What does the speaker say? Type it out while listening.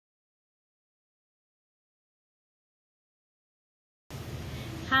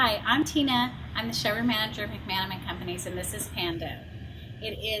Hi, I'm Tina. I'm the showroom manager of McManaman Companies, and this is Pando.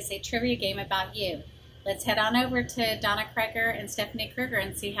 It is a trivia game about you. Let's head on over to Donna Kreger and Stephanie Kruger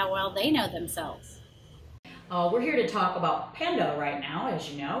and see how well they know themselves. We're here to talk about Pando right now,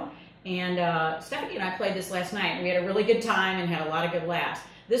 as you know. And Stephanie and I played this last night. We had a really good time and had a lot of good laughs.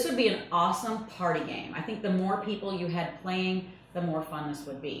 This would be an awesome party game. I think the more people you had playing, the more fun this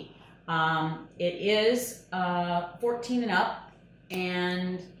would be. It is 14 and up.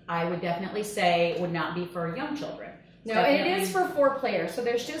 And I would definitely say it would not be for young children. No, and it is for 4 players, so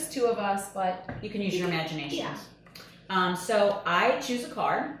there's just 2 of us, but you can use your imagination. Yeah. So I choose a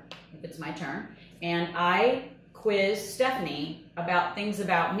card, if it's my turn, and I quiz Stephanie about things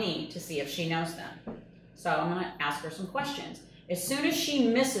about me to see if she knows them. So I'm going to ask her some questions. As soon as she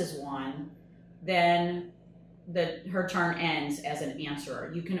misses one, then her turn ends as an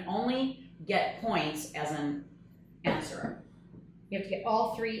answerer. You can only get points as an answerer. You have to get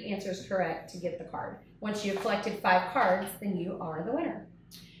all 3 answers correct to get the card. Once you've collected 5 cards, then you are the winner.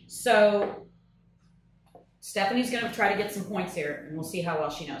 So Stephanie's going to try to get some points here, and we'll see how well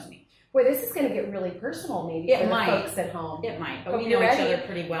she knows me. Boy, this is going to get really personal maybe for the folks at home. It might, but we know each other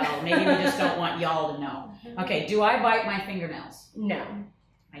pretty well. Maybe we just don't want y'all to know. Okay, do I bite my fingernails? No.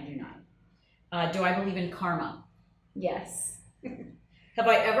 I do not. Do I believe in karma? Yes. Have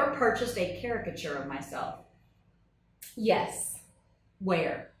I ever purchased a caricature of myself? Yes.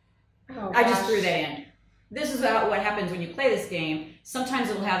 Where? Oh, I just threw that in. This is what happens when you play this game. Sometimes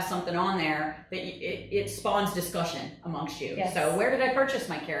it'll have something on there that it spawns discussion amongst you. Yes. So where did I purchase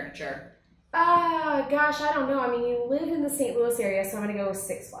my caricature? Gosh, I don't know. I mean, you live in the St. Louis area, so I'm going to go with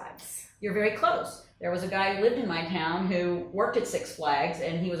Six Flags. You're very close. There was a guy who lived in my town who worked at Six Flags,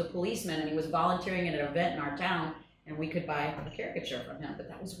 and he was a policeman, and he was volunteering at an event in our town, and we could buy a caricature from him. But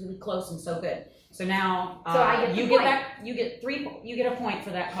that was really close and so good. So now you get a point for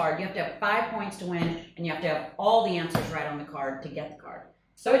that card. You have to have 5 points to win, and you have to have all the answers right on the card to get the card.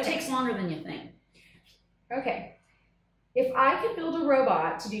 So it takes longer than you think. Okay. If I could build a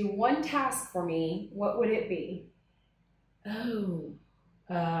robot to do one task for me, what would it be?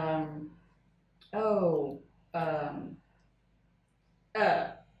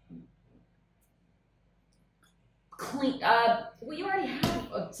 Clean. Well, you already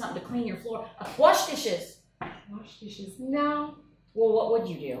have something to clean your floor. Wash dishes. Wash dishes? No. Well, what would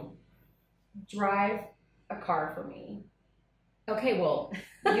you do? Drive a car for me. Okay, well,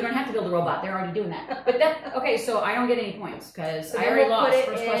 you don't have to build a robot. They're already doing that. But okay, so I don't get any points because I already lost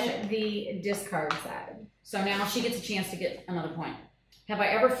first question. The discard side. So now she gets a chance to get another point. Have I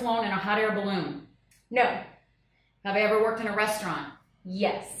ever flown in a hot air balloon? No. Have I ever worked in a restaurant?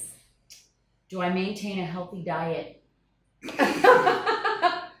 Yes. Do I maintain a healthy diet?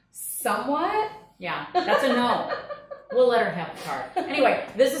 Somewhat? Yeah, that's a no. We'll let her have the card. Anyway,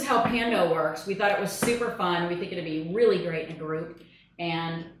 this is how Pando works. We thought it was super fun. We think it'd be really great in a group.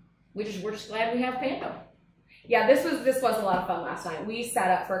 And we're just glad we have Pando. Yeah, this was a lot of fun last night. We sat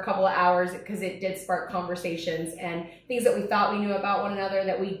up for a couple of hours because it did spark conversations and things that we thought we knew about one another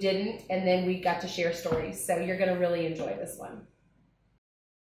that we didn't, and then we got to share stories. So you're going to really enjoy this one.